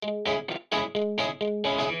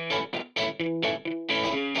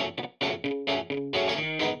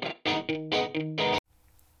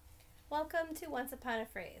Once Upon a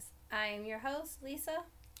Phrase. I am your host, Lisa.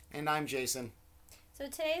 And I'm Jason. So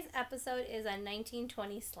today's episode is on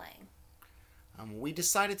 1920 slang. We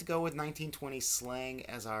decided to go with 1920 slang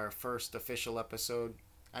as our first official episode.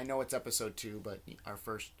 I know it's episode 2, but our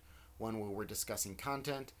first one where we're discussing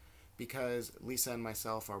content because Lisa and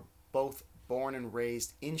myself are both born and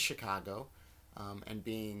raised in Chicago, and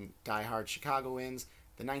being diehard Chicagoans,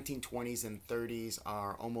 the 1920s and 30s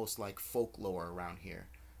are almost like folklore around here.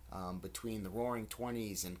 Between the Roaring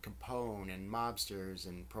Twenties and Capone and mobsters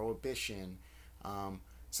and Prohibition,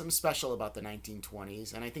 something special about the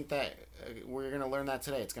 1920s, and I think that we're going to learn that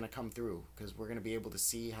today. It's going to come through because we're going to be able to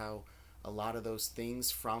see how a lot of those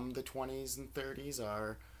things from the 20s and 30s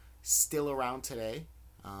are still around today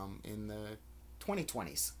in the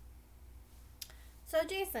 2020s. So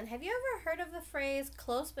Jason, have you ever heard of the phrase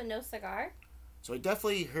close but no cigar? So I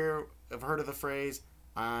definitely have heard of the phrase.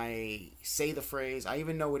 I say the phrase. I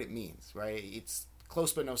even know what it means, right? It's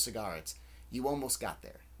close but no cigar. It's you almost got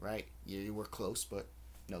there, right? You were close but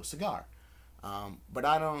no cigar. But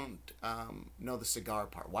I don't know the cigar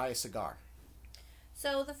part. Why a cigar?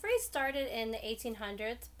 So the phrase started in the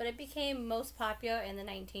 1800s, but it became most popular in the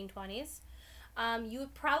 1920s. You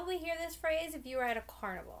would probably hear this phrase if you were at a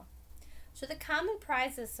carnival. So the common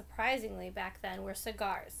prizes, surprisingly, back then were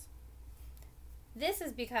cigars. This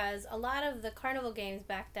is because a lot of the carnival games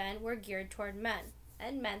back then were geared toward men,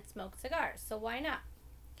 and men smoked cigars, so why not?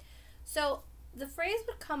 So the phrase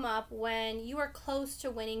would come up when you were close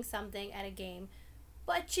to winning something at a game,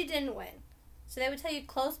 but you didn't win. So they would tell you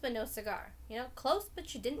close but no cigar. Close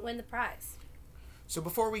but you didn't win the prize. So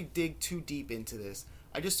before we dig too deep into this,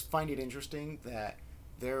 I just find it interesting that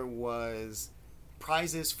there was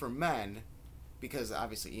prizes for men, because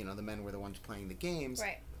obviously, the men were the ones playing the games.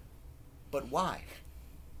 Right. But why?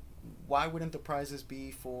 Why wouldn't the prizes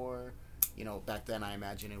be for, back then I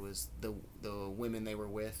imagine it was the women they were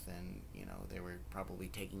with, and, they were probably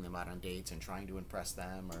taking them out on dates and trying to impress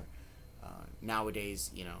them, or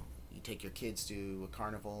nowadays, you take your kids to a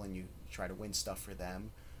carnival and you try to win stuff for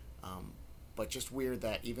them. But just weird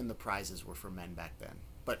that even the prizes were for men back then.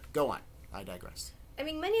 But go on, I digress. I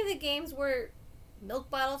mean, many of the games were milk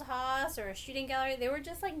bottle toss or a shooting gallery. They were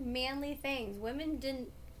just like manly things. Women didn't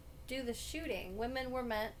do the shooting. Women were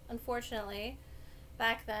meant, unfortunately,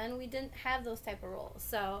 back then we didn't have those type of roles.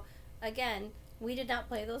 So again, we did not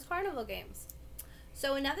play those carnival games.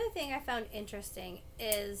 So another thing I found interesting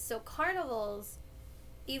is, so carnivals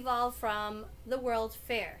evolved from the World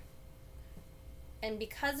Fair. And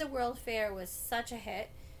because the World Fair was such a hit,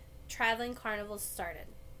 traveling carnivals started.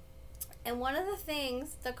 And one of the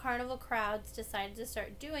things the carnival crowds decided to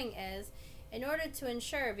start doing is, in order to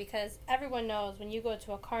ensure, because everyone knows when you go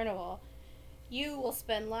to a carnival, you will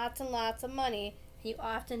spend lots and lots of money, and you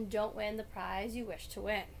often don't win the prize you wish to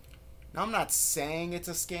win. Now, I'm not saying it's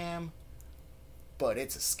a scam, but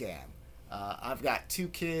it's a scam. I've got 2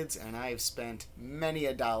 kids, and I have spent many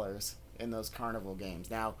a dollars in those carnival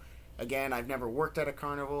games. Now, again, I've never worked at a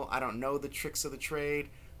carnival. I don't know the tricks of the trade,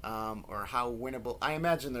 or how winnable. I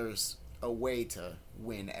imagine there's a way to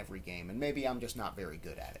win every game, and maybe I'm just not very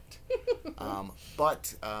good at it.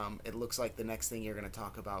 But it looks like the next thing you're going to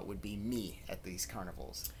talk about would be me at these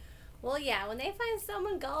carnivals. Well, yeah, when they find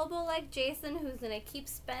someone gullible like Jason who's going to keep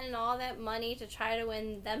spending all that money to try to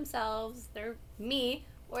win themselves, me,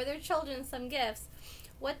 or their children some gifts,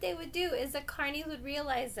 what they would do is the carnies would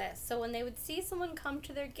realize this. So when they would see someone come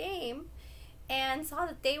to their game and saw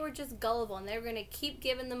that they were just gullible and they were going to keep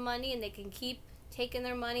giving them money and they can keep taking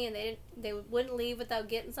their money and they wouldn't leave without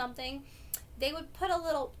getting something, they would put a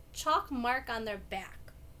little chalk mark on their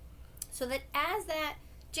back, so that as that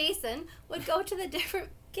Jason would go to the different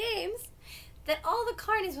games, that all the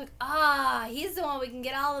carnies would, he's the one we can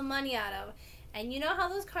get all the money out of. And you know how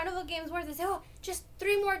those carnival games work? They say, just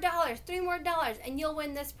 $3 more, and you'll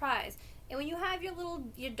win this prize. And when you have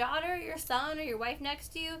your daughter, your son, or your wife next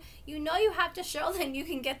to you, you have to show them you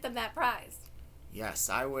can get them that prize. Yes,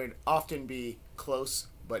 I would often be close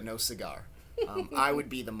but no cigar. I would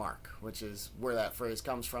be the mark, which is where that phrase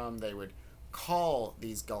comes from. They would call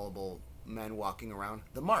these gullible men walking around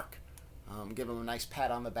the mark. Give them a nice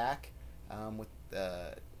pat on the back with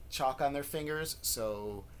chalk on their fingers,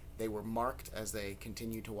 so they were marked as they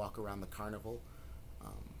continued to walk around the carnival.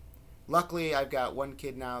 Luckily, I've got one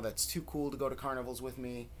kid now that's too cool to go to carnivals with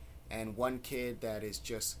me, and one kid that is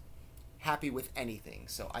just happy with anything,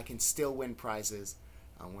 so I can still win prizes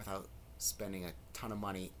without spending a ton of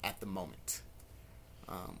money at the moment.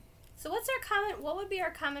 So what would be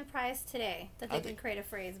our common prize today that they can create a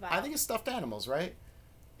phrase about? I think it's stuffed animals, right?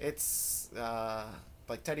 It's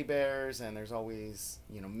like teddy bears, and there's always,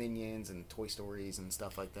 Minions and Toy Stories and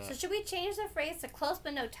stuff like that. So should we change the phrase to close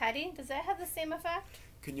but no teddy? Does that have the same effect?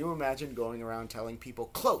 Can you imagine going around telling people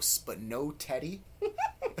close but no teddy?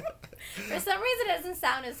 For some reason, it doesn't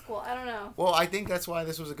sound as cool. I don't know. Well, I think that's why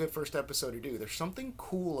this was a good first episode to do. There's something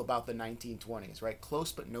cool about the 1920s, right?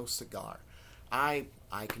 Close but no cigar. I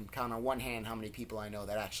can count on one hand how many people I know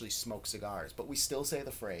that actually smoke cigars, but we still say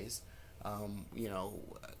the phrase,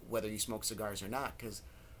 whether you smoke cigars or not, because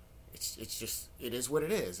it's just, it is what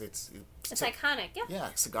it is. It's iconic, yeah. Yeah,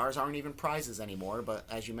 cigars aren't even prizes anymore, but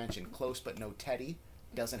as you mentioned, close but no teddy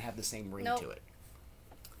doesn't have the same ring to it.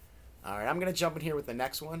 All right, I'm going to jump in here with the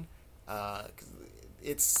next one.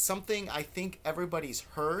 It's something I think everybody's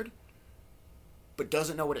heard, but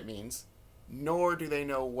doesn't know what it means, nor do they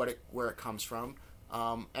know where it comes from.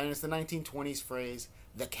 And it's the 1920s phrase,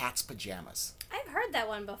 the cat's pajamas. I've heard that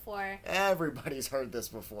one before. Everybody's heard this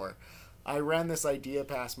before. I ran this idea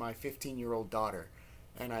past my 15-year-old daughter,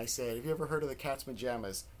 and I said, have you ever heard of the cat's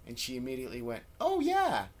pajamas? And she immediately went, oh,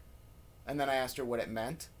 yeah. And then I asked her what it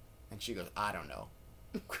meant, and she goes, I don't know.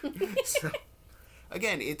 So,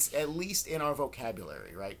 again, it's at least in our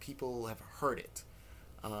vocabulary, right? People have heard it.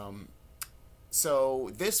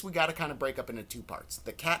 So this we got to kind of break up into two parts,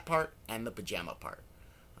 the cat part and the pajama part.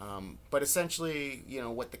 But essentially,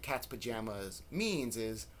 what the cat's pajamas means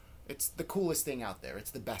is it's the coolest thing out there.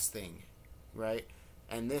 It's the best thing, right?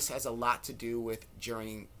 And this has a lot to do with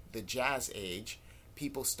during the jazz age,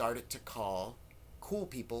 people started to call cool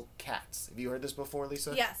people cats. Have you heard this before,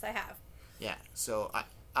 Lisa? Yes, I have. Yeah, so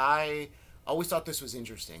I always thought this was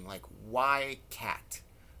interesting. Like, why cat?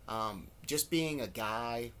 Just being a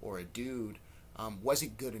guy or a dude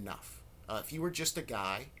wasn't good enough. If you were just a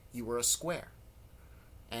guy, you were a square.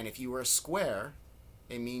 And if you were a square,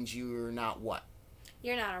 it means you're not what?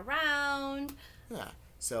 You're not around. Yeah,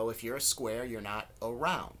 so if you're a square, you're not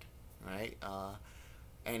around, right?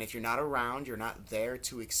 And if you're not around, you're not there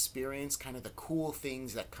to experience kind of the cool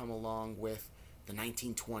things that come along with the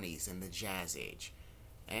 1920s and the jazz age.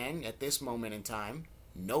 And at this moment in time,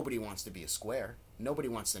 nobody wants to be a square. Nobody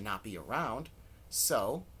wants to not be around.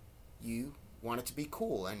 So you wanted to be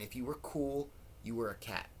cool. And if you were cool, you were a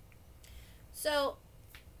cat. So,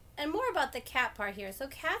 and more about the cat part here. So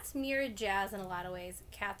cats mirror jazz in a lot of ways.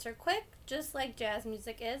 Cats are quick, just like jazz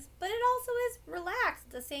music is, but it also is relaxed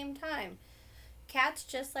at the same time. Cats,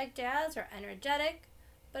 just like jazz, are energetic,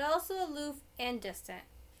 but also aloof and distant.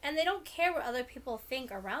 And they don't care what other people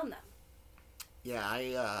think around them. Yeah,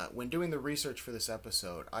 I when doing the research for this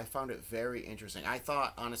episode, I found it very interesting. I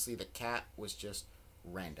thought, honestly, the cat was just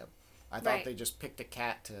random. I thought they just picked a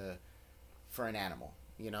cat for an animal,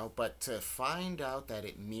 But to find out that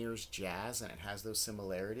it mirrors jazz and it has those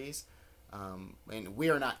similarities, and we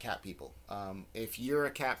are not cat people. If you're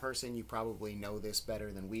a cat person, you probably know this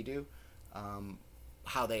better than we do.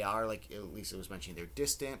 How they are, like at least it was mentioned, they're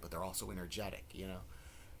distant, but they're also energetic,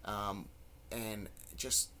 and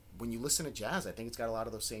just when you listen to jazz, I think it's got a lot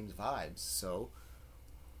of those same vibes. So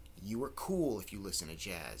you were cool if you listen to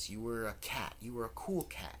jazz. You were a cat. You were a cool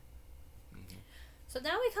cat. Mm-hmm. So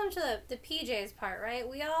now we come to the PJs part, right?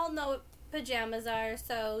 We all know what pajamas are.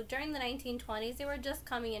 So during the 1920s, they were just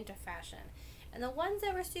coming into fashion. And the ones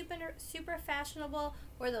that were super fashionable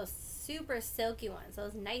were those super silky ones.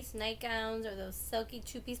 Those nice nightgowns or those silky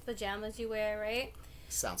two-piece pajamas you wear, right?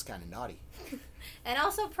 Sounds kind of naughty. And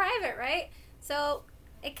also private, right? So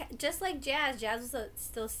just like jazz was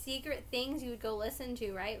those secret things you would go listen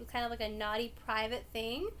to, right? It was kind of like a naughty private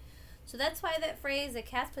thing. So that's why that phrase, the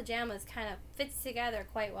cat's pajamas, kind of fits together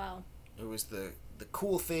quite well. It was the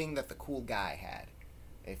cool thing that the cool guy had.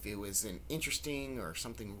 If it was an interesting or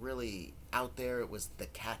something really out there, it was the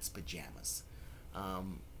cat's pajamas.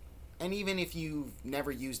 And even if you've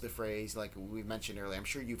never used the phrase, like we mentioned earlier, I'm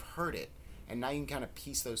sure you've heard it, and now you can kind of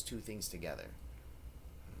piece those two things together.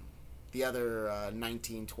 The other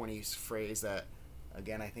 1920s phrase that,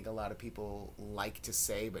 again, I think a lot of people like to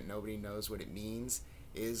say, but nobody knows what it means,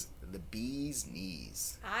 is the bee's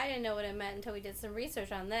knees. I didn't know what it meant until we did some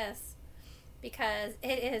research on this, because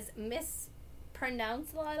it is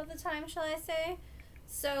mispronounced a lot of the time, shall I say.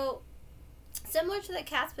 So, similar to the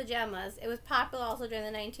cat's pajamas, it was popular also during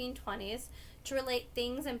the 1920s to relate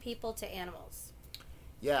things and people to animals.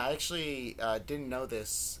 Yeah, I actually didn't know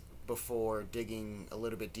this before digging a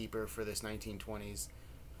little bit deeper for this 1920s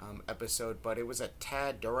episode, but it was a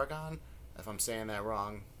Tad Duragon. If I'm saying that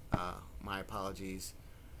wrong, my apologies.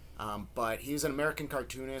 But he was an American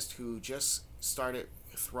cartoonist who just started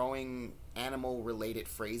throwing animal-related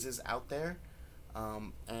phrases out there,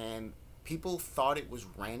 and people thought it was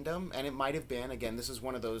random, and it might have been. Again, this is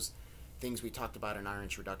one of those things we talked about in our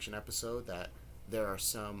introduction episode, that There are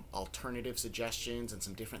some alternative suggestions and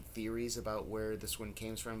some different theories about where this one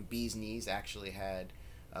came from. Bee's Knees actually had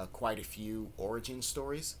quite a few origin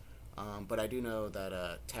stories, but I do know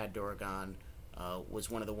that Tad Doragon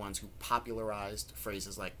was one of the ones who popularized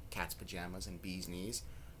phrases like cat's pajamas and bee's knees.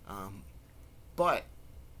 But,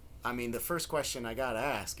 I mean, the first question I gotta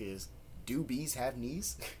ask is, do bees have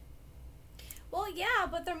knees? Well, yeah,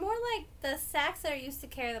 but they're more like the sacs that are used to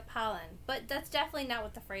carry the pollen. But that's definitely not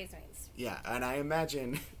what the phrase means. Yeah, and I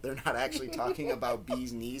imagine they're not actually talking about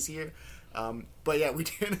bees' knees here. But yeah, we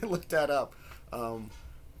did look that up.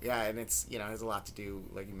 Yeah, and it's, it has a lot to do,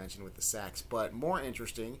 like you mentioned, with the sacs. But more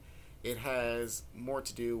interesting, it has more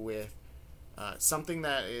to do with something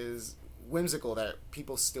that is whimsical that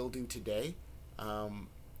people still do today.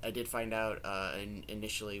 I did find out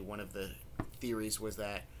initially one of the theories was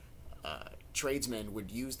that tradesmen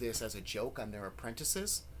would use this as a joke on their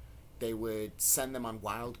apprentices. They would send them on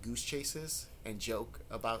wild goose chases and joke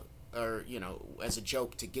about, or, as a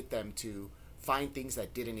joke to get them to find things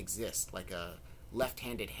that didn't exist, like a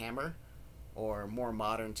left-handed hammer, or more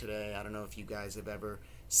modern today, I don't know if you guys have ever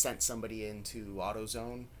sent somebody into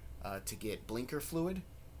AutoZone to get blinker fluid.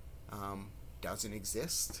 Doesn't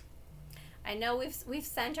exist. I know we've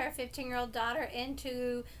sent our 15-year-old daughter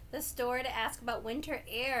into the store to ask about winter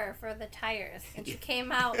air for the tires, and she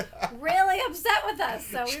came out really upset with us.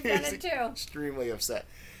 So we've done it too. Extremely upset.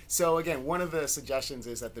 So again, one of the suggestions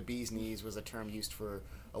is that the bee's knees was a term used for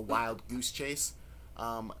a wild goose chase.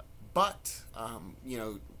 But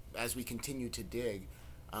as we continue to dig,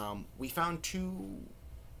 we found two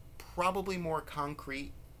probably more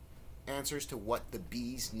concrete answers to what the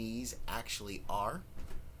bee's knees actually are.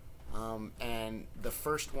 And the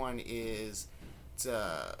first one is, it's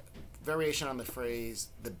a variation on the phrase,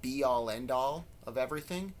 the be-all, end-all of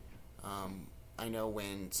everything. I know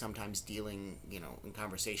when sometimes dealing, in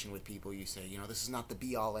conversation with people, you say, this is not the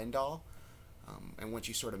be-all, end-all. And once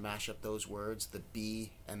you sort of mash up those words, the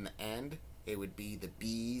be and the end, it would be the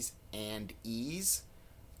bees and ease.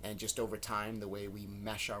 And just over time, the way we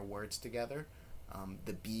mesh our words together,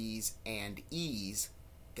 the bees and ease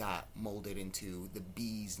got molded into the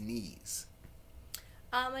bee's knees.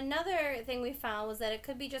 Another thing we found was that it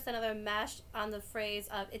could be just another mesh on the phrase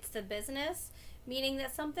of it's the business, meaning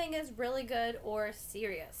that something is really good or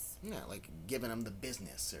serious. Yeah, like giving them the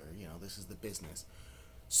business, or, this is the business.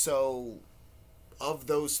 So, of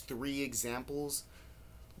those three examples,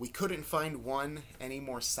 we couldn't find one any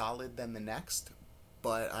more solid than the next,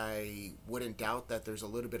 but I wouldn't doubt that there's a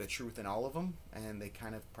little bit of truth in all of them, and they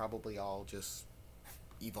kind of probably all just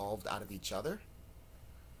evolved out of each other.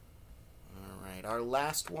 All right, our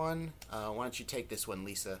last one. Why don't you take this one,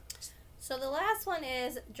 Lisa? So the last one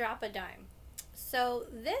is drop a dime. So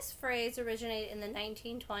this phrase originated in the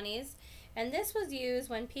 1920s, and this was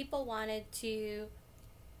used when people wanted to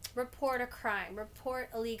report a crime, report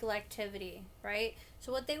illegal activity, right?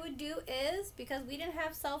 So what they would do is, because we didn't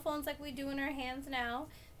have cell phones like we do in our hands now,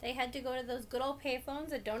 they had to go to those good old payphones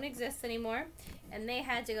that don't exist anymore, and they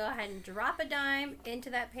had to go ahead and drop a dime into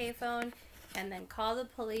that payphone and then call the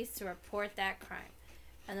police to report that crime.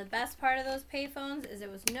 And the best part of those payphones is there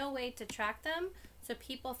was no way to track them, so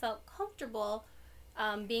people felt comfortable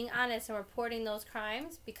being honest and reporting those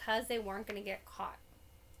crimes because they weren't going to get caught.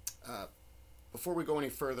 Before we go any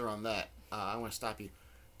further on that, I want to stop you.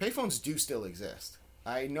 Payphones do still exist.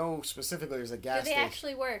 I know specifically there's a gas station. Do they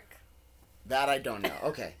actually work? That I don't know.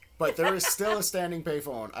 Okay. But there is still a standing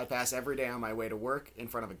payphone I pass every day on my way to work in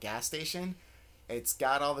front of a gas station. It's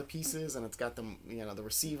got all the pieces, and it's got the the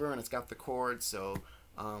receiver, and it's got the cord, so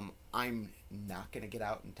I'm not going to get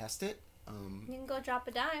out and test it. You can go drop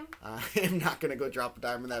a dime. I'm not going to go drop a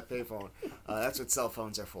dime in that payphone. That's what cell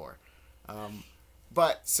phones are for.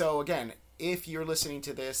 But, so again, if you're listening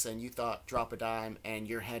to this and you thought drop a dime and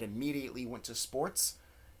your head immediately went to sports,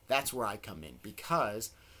 that's where I come in, because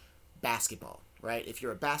basketball, right? If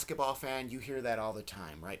you're a basketball fan, you hear that all the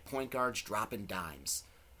time, right? Point guards dropping dimes.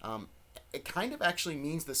 It kind of actually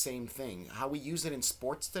means the same thing. How we use it in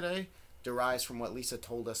sports today derives from what Lisa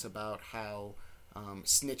told us about how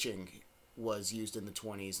snitching was used in the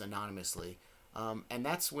 20s anonymously. And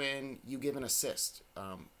that's when you give an assist.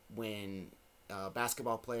 When a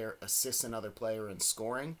basketball player assists another player in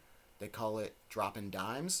scoring, they call it dropping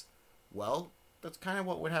dimes. Well, that's kind of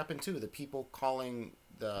what would happen too. The people calling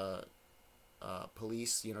the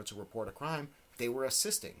police, to report a crime, they were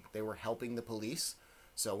assisting. They were helping the police.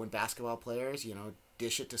 So when basketball players,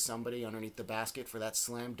 dish it to somebody underneath the basket for that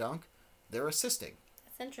slam dunk, they're assisting.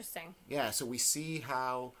 That's interesting. Yeah, so we see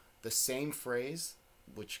how the same phrase,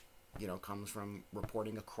 which, comes from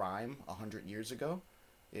reporting a crime 100 years ago,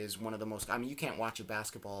 is one of the most. I mean, you can't watch a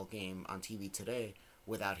basketball game on TV today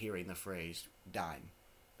without hearing the phrase "dime."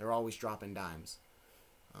 They're always dropping dimes.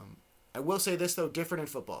 I will say this though, different in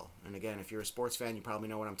football. And again, if you're a sports fan, you probably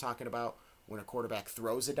know what I'm talking about. When a quarterback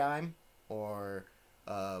throws a dime or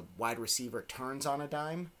a wide receiver turns on a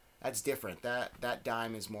dime, that's different. That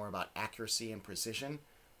dime is more about accuracy and precision.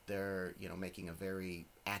 They're making a very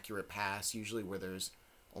accurate pass, usually where there's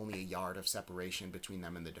only a yard of separation between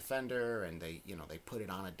them and the defender, and they put it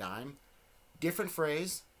on a dime. Different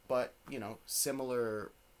phrase, but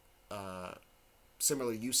similar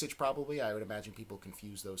usage probably. I would imagine people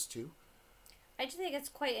confuse those two. I just think it's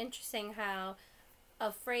quite interesting how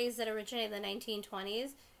a phrase that originated in the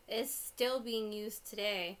 1920s is still being used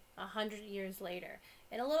today, 100 years later,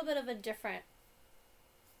 in a little bit of a different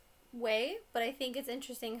way. But I think it's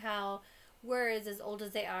interesting how words, as old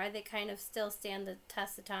as they are, they kind of still stand the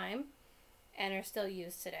test of time and are still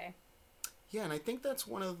used today. Yeah, and I think that's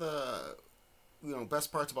one of the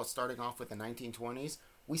best parts about starting off with the 1920s.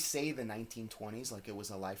 We say the 1920s like it was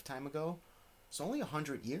a lifetime ago. It's only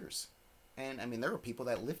 100 years. And, I mean, there were people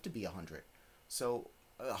that lived to be 100. So,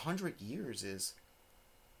 100 years is,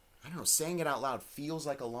 I don't know, saying it out loud feels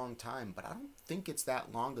like a long time, but I don't think it's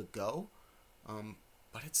that long ago.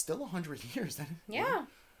 But it's still 100 years. Yeah.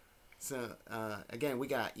 So, again, we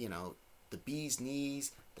got, the bee's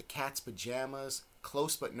knees, the cat's pajamas,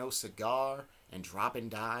 close but no cigar, and dropping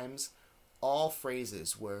dimes. All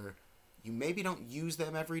phrases where you maybe don't use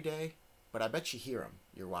them every day, but I bet you hear them.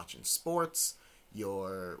 You're watching sports.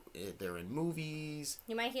 They're in movies.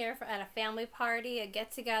 You might hear at a family party, a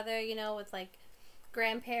get-together, with, like,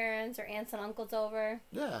 grandparents or aunts and uncles over.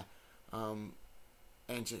 Yeah.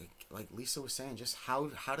 And just, like Lisa was saying, just how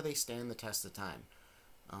do they stand the test of time?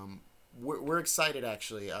 We're excited,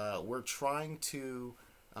 actually. We're trying to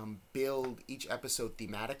build each episode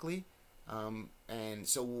thematically. And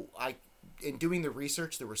so in doing the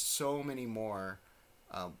research, there were so many more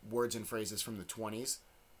words and phrases from the 20s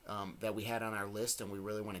that we had on our list and we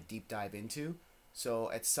really want to deep dive into.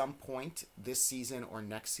 So at some point this season or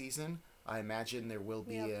next season, I imagine there will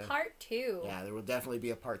be a part 2. Yeah, there will definitely be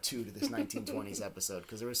a part 2 to this 1920s episode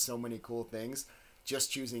because there were so many cool things.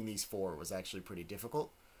 Just choosing these 4 was actually pretty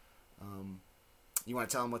difficult. You want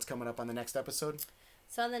to tell them what's coming up on the next episode?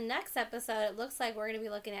 So in the next episode, it looks like we're going to be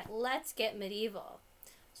looking at Let's Get Medieval.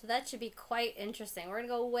 So that should be quite interesting. We're going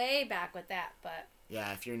to go way back with that, but...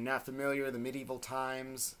 Yeah, if you're not familiar, the medieval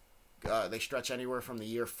times, they stretch anywhere from the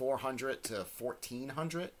year 400 to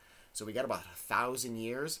 1400. So we got about 1,000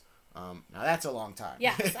 years. Now that's a long time.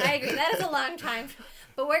 Yes, I agree. That is a long time.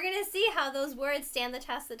 But we're going to see how those words stand the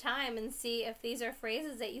test of time and see if these are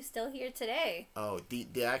phrases that you still hear today. Oh,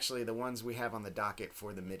 actually the ones we have on the docket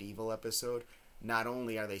for the medieval episode, not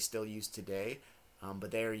only are they still used today,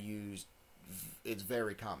 but they're used, it's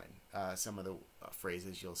very common, some of the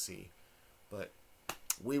phrases you'll see. But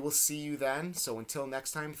we will see you then. So until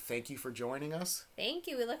next time, thank you for joining us. Thank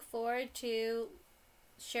you. We look forward to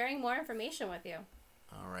sharing more information with you.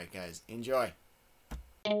 All right, guys. Enjoy.